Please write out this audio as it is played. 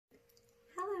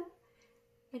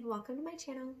and welcome to my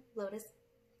channel, Lotus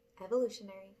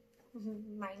Evolutionary.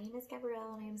 My name is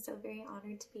Gabrielle and I am so very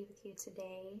honored to be with you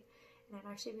today. And I'm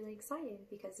actually really excited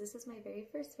because this is my very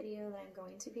first video that I'm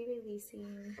going to be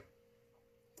releasing.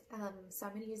 So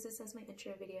I'm going to use this as my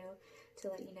intro video to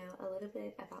let you know a little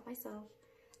bit about myself,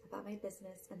 about my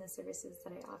business, and the services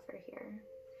that I offer here.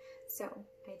 So,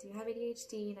 I do have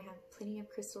ADHD and I have plenty of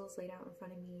crystals laid out in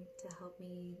front of me to help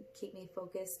me keep me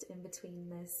focused in between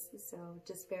this. So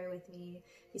just bear with me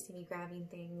if you see me grabbing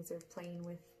things or playing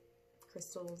with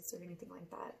crystals or anything like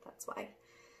that. That's why.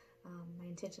 My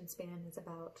attention span is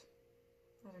about,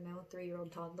 I don't know,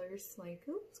 3-year-old toddlers. Like,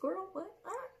 ooh, squirrel, what?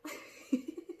 Ah!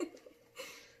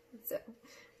 So,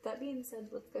 that being said,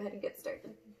 let's go ahead and get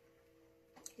started.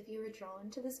 If you were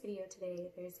drawn to this video today,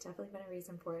 there's definitely been a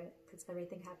reason for it, because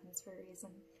everything happens for a reason.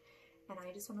 And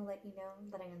I just want to let you know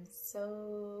that I am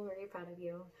so very proud of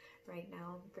you right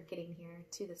now for getting here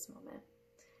to this moment.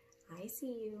 I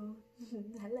see you.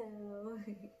 Hello.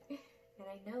 And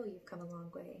I know you've come a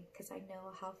long way, because I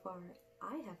know how far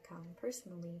I have come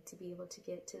personally to be able to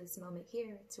get to this moment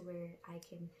here to where I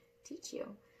can teach you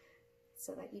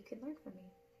so that you can learn from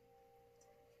me.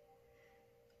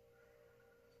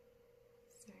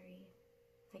 Sorry,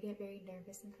 I get very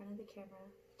nervous in front of the camera,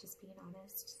 just being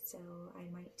honest, so I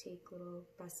might take little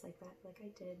breaths like that, like I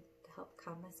did, to help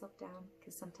calm myself down,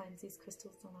 because sometimes these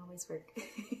crystals don't always work.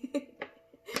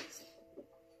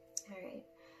 Alright,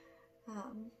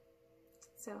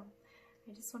 so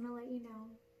I just want to let you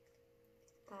know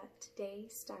that today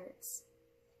starts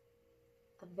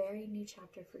a very new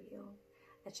chapter for you,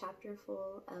 a chapter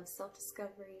full of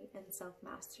self-discovery and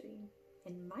self-mastery,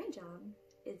 and my job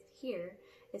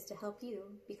is to help you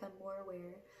become more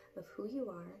aware of who you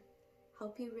are,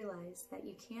 help you realize that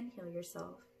you can heal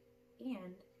yourself,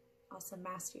 and also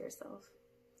master yourself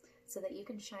so that you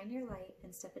can shine your light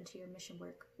and step into your mission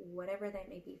work, whatever that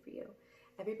may be for you.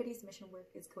 Everybody's mission work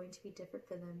is going to be different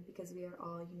for them because we are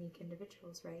all unique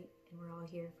individuals, right? And we're all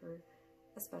here for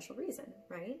a special reason,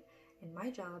 right? And my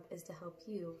job is to help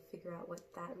you figure out what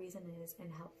that reason is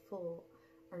and help pull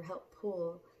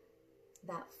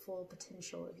that full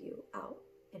potential of you out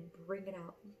and bring it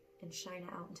out and shine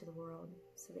it out into the world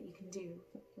so that you can do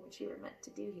what you were meant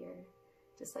to do here,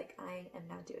 just like I am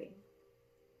now doing.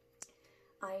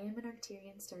 I am an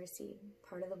Arcturian starseed,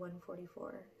 part of the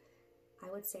 144.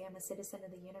 I would say I'm a citizen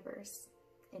of the universe,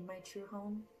 and my true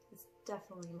home is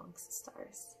definitely amongst the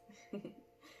stars.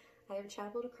 I have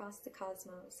traveled across the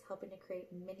cosmos, helping to create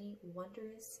many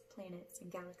wondrous planets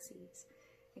and galaxies,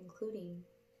 including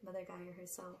Mother Gaia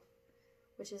herself,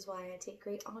 which is why I take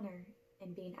great honor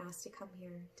in being asked to come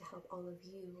here to help all of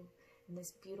you in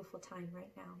this beautiful time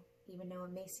right now. Even though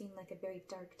it may seem like a very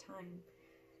dark time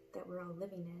that we're all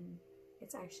living in,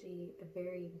 it's actually a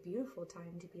very beautiful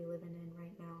time to be living in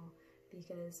right now,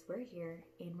 because we're here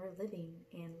and we're living,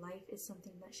 and life is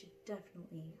something that should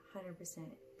definitely 100%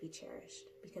 be cherished,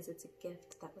 because it's a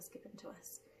gift that was given to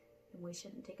us and we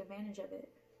shouldn't take advantage of it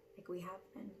like we have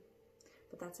been.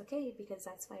 But that's okay, because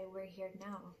that's why we're here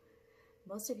now.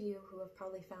 Most of you who have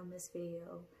probably found this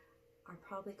video are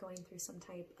probably going through some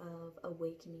type of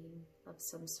awakening of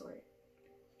some sort,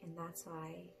 and that's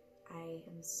why I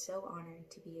am so honored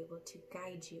to be able to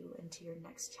guide you into your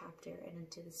next chapter and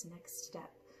into this next step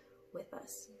with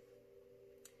us.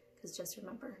 Because just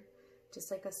remember, just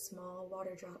like a small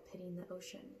water drop hitting the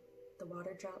ocean, the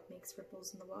water drop makes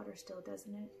ripples in the water still,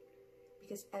 doesn't it?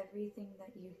 Because everything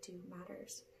that you do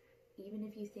matters. Even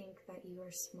if you think that you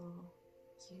are small,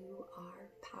 you are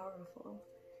powerful,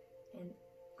 and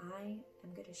I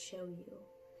am going to show you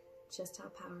just how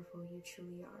powerful you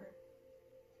truly are.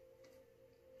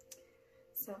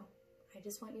 So, I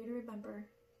just want you to remember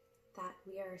that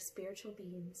we are spiritual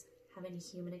beings having a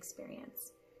human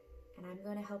experience, and I'm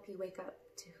going to help you wake up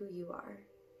to who you are.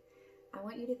 I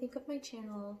want you to think of my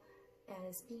channel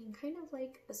as being kind of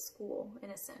like a school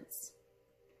in a sense.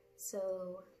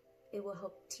 So, it will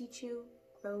help teach you,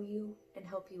 grow you, and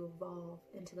help you evolve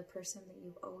into the person that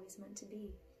you've always meant to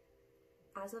be.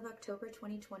 As of October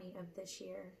 2020 of this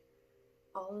year,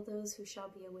 all of those who shall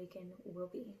be awakened will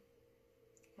be.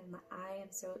 And I am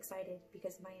so excited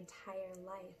because my entire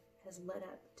life has led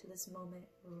up to this moment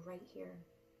right here.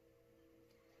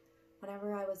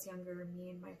 Whenever I was younger, me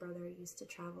and my brother used to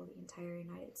travel the entire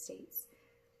United States,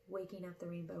 waking up the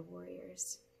Rainbow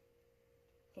Warriors.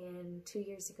 And 2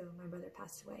 years ago, my brother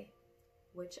passed away,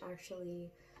 which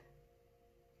actually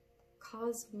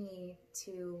caused me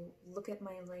to look at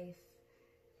my life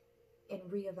and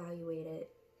reevaluate it.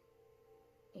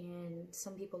 And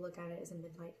some people look at it as a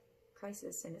midlife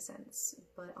crisis in a sense,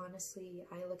 but honestly,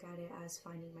 I look at it as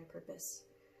finding my purpose,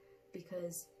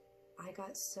 because I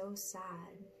got so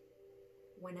sad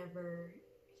whenever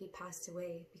he passed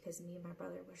away because me and my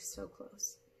brother were so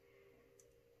close.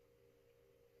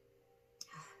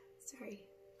 Sorry.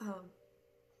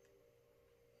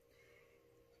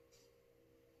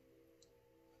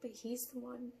 But he's the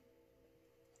one.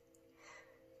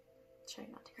 Try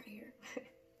not to cry here.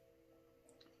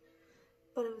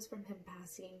 But it was from him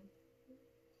passing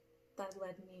that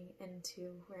led me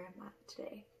into where I'm at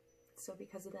today. So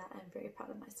because of that, I'm very proud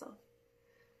of myself.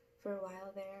 For a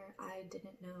while there, I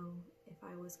didn't know if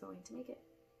I was going to make it.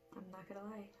 I'm not gonna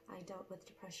lie. I dealt with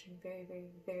depression very, very,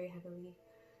 very heavily.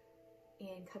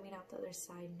 And coming out the other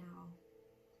side now,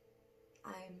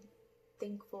 I'm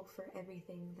thankful for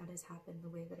everything that has happened the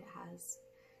way that it has.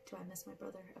 Do I miss my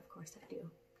brother? Of course I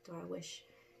do. Do I wish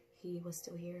he was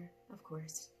still here? Of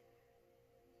course.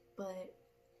 But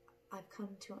I've come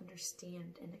to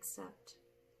understand and accept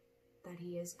that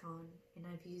he is gone, and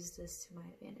I've used this to my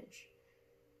advantage.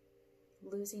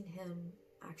 Losing him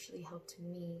actually helped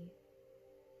me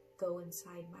go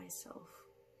inside myself,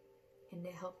 and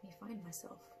it helped me find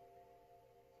myself.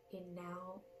 And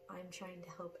now I'm trying to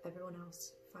help everyone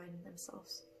else find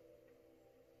themselves.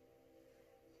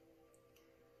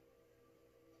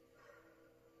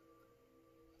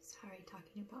 Sorry,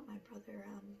 talking about my brother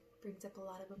brings up a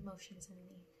lot of emotions in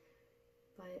me,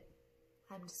 but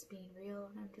I'm just being real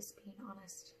and I'm just being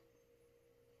honest.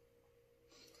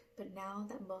 But now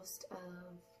that most of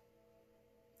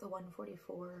the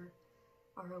 144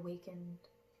 are awakened,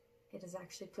 it has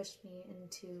actually pushed me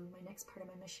into my next part of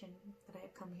my mission that I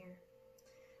have come here,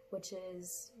 which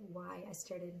is why I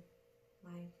started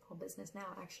my whole business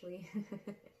now, actually,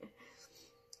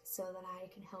 so that I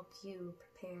can help you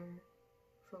prepare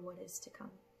for what is to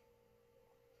come.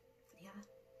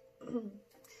 Yeah.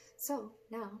 So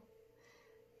now,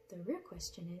 the real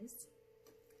question is,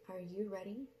 are you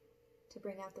ready to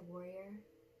bring out the warrior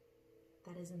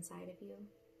that is inside of you?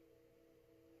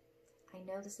 I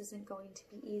know this isn't going to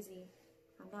be easy.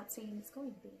 I'm not saying it's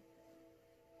going to be.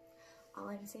 All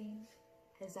I'm saying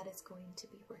is that it's going to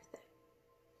be worth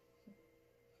it.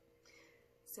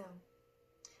 So,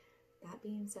 that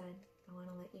being said, I want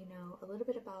to let you know a little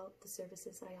bit about the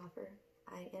services that I offer.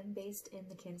 I am based in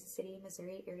the Kansas City,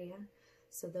 Missouri area.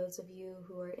 So those of you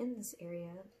who are in this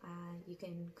area, you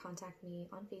can contact me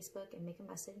on Facebook and make a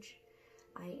message.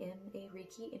 I am a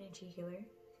Reiki energy healer,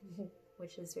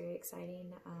 which is very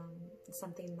exciting. It's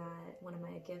something that, one of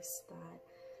my gifts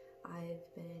that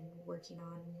I've been working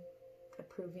on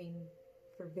approving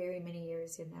for very many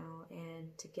years now,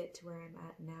 and to get to where I'm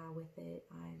at now with it,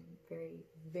 I'm very,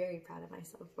 very proud of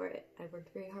myself for it. I've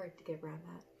worked very hard to get where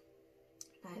I'm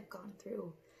at. I have gone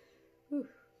through,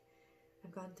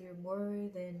 I've gone through more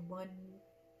than one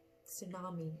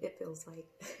tsunami, it feels like,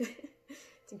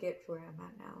 to get to where I'm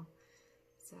at now.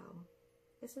 So,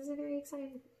 this is a very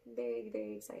exciting, very,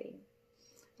 very exciting.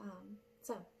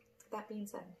 So, that being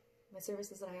said, my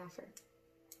services that I offer.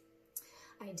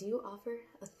 I do offer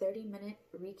a 30-minute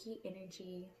Reiki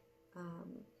energy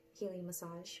healing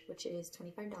massage, which is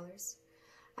 $25.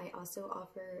 I also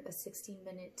offer a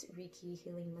 60-minute Reiki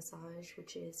healing massage,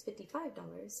 which is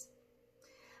 $55.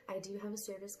 I do have a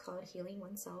service called Healing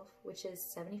Oneself, which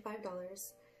is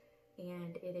 $75,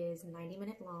 and it is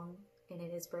 90-minute long, and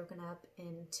it is broken up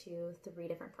into 3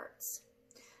 different parts.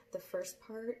 The first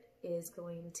part is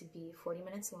going to be 40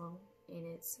 minutes long,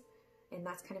 and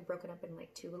that's kind of broken up in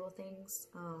like 2 little things.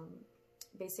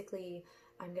 Basically,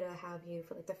 I'm gonna have you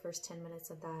for like the first 10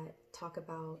 minutes of that talk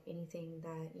about anything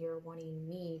that you're wanting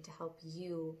me to help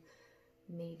you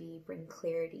maybe bring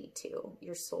clarity to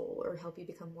your soul, or help you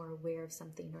become more aware of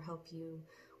something, or help you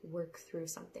work through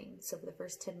something. So for the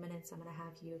first 10 minutes, I'm gonna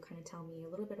have you kind of tell me a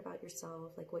little bit about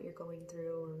yourself, like what you're going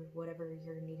through or whatever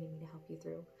you're needing me to help you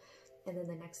through. And then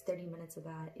the next 30 minutes of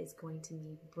that is going to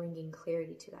be bringing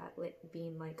clarity to that, like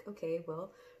being like, okay,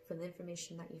 well, from the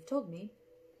information that you've told me,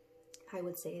 I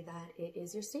would say that it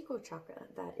is your sacral chakra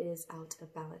that is out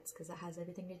of balance, because it has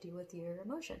everything to do with your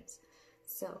emotions.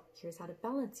 So here's how to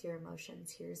balance your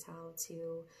emotions. Here's how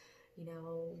to,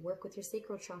 work with your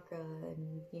sacral chakra,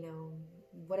 and,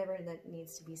 whatever that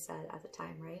needs to be said at the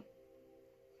time, right?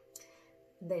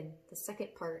 Then the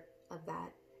second part of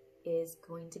that is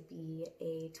going to be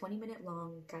a 20-minute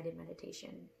long guided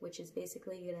meditation, which is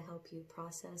basically going to help you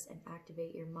process and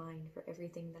activate your mind for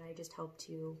everything that I just helped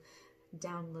you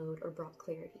download or brought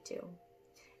clarity to.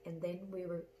 And then we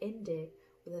will end it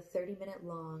with a 30-minute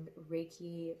long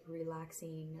Reiki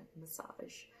relaxing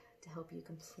massage to help you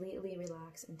completely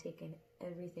relax and take in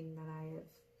everything that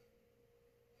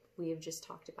we have just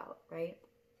talked about, right?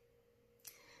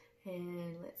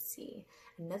 And let's see,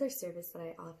 another service that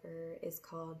I offer is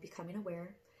called Becoming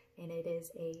Aware, and it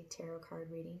is a tarot card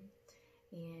reading,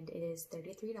 and it is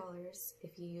 $33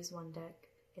 if you use one deck.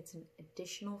 It's an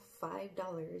additional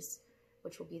 $5,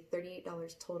 which will be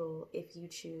 $38 total if you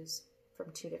choose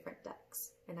from 2 different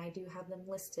decks. And I do have them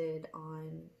listed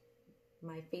on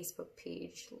my Facebook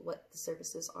page, what the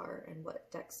services are and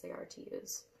what decks they are to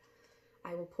use.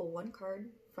 I will pull 1 card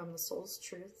from the Soul's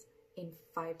Truth in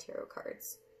 5 tarot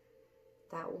cards.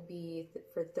 That will be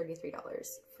for $33.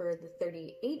 For the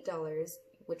 $38,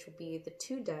 which will be the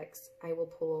 2 decks, I will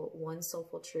pull 1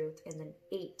 Soulful Truth and then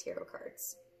 8 tarot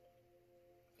cards.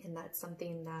 And that's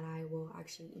something that I will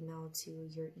actually email to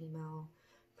your email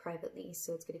privately.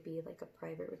 So it's going to be like a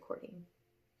private recording.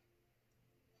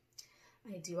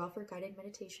 I do offer guided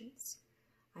meditations.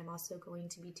 I'm also going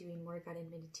to be doing more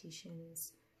guided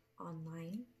meditations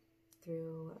online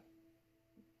through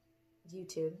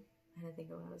YouTube. I had to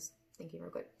think of what I was thinking real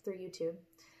quick. Through YouTube.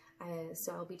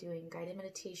 So I'll be doing guided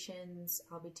meditations.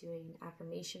 I'll be doing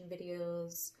affirmation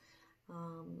videos.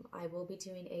 I will be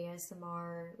doing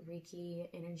ASMR, Reiki,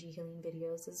 energy healing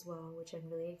videos as well, which I'm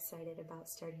really excited about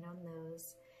starting on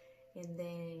those. And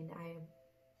then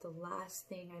the last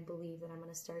thing I believe that I'm going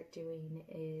to start doing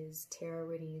is tarot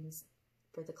readings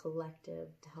for the collective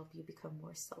to help you become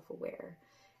more self-aware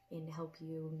and to help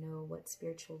you know what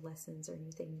spiritual lessons or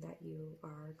anything that you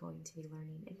are going to be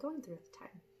learning and going through at the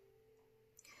time.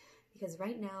 Because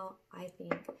right now, I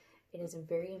think it is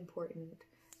very important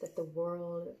that the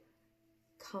world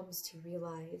comes to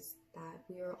realize that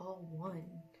we are all one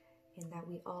and that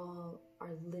we all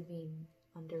are living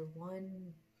under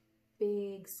one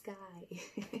big sky.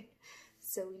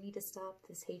 So we need to stop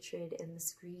this hatred and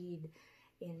this greed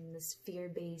and this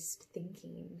fear-based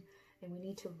thinking, and we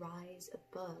need to rise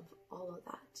above all of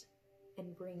that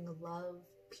and bring love,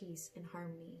 peace, and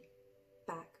harmony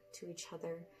back to each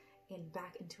other and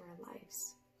back into our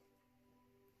lives.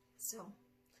 So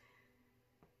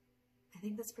I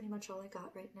think that's pretty much all I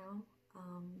got right now.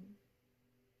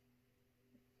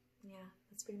 Yeah,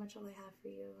 that's pretty much all I have for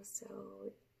you.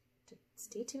 So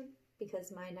stay tuned,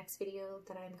 because my next video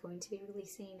that I'm going to be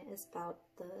releasing is about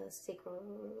the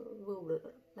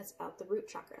that's about the root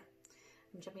chakra.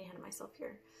 I'm jumping ahead of myself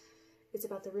here. It's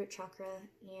about the root chakra,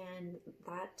 and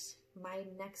that my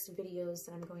next videos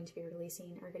that I'm going to be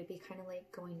releasing are going to be kind of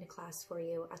like going to class for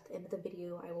you. At the end of the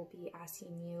video, I will be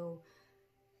asking you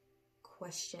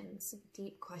questions,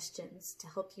 deep questions, to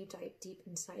help you dive deep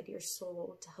inside your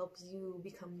soul, to help you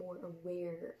become more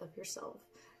aware of yourself.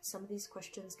 Some of these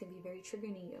questions can be very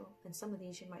triggering to you, and some of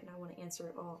these you might not want to answer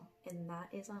at all, and that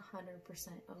is 100%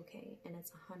 okay, and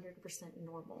it's 100%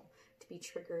 normal to be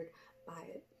triggered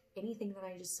by anything that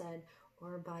I just said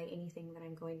or by anything that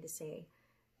I'm going to say.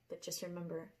 But just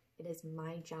remember, it is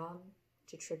my job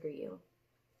to trigger you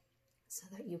so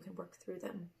that you can work through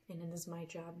them. And it is my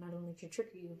job not only to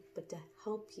trigger you, but to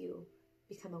help you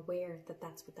become aware that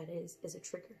that's what that is a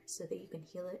trigger, so that you can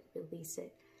heal it, release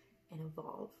it, and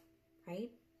evolve, right?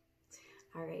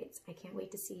 All right, I can't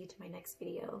wait to see you to my next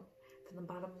video. From the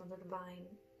bottom of the divine,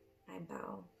 I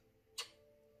bow.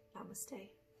 Namaste.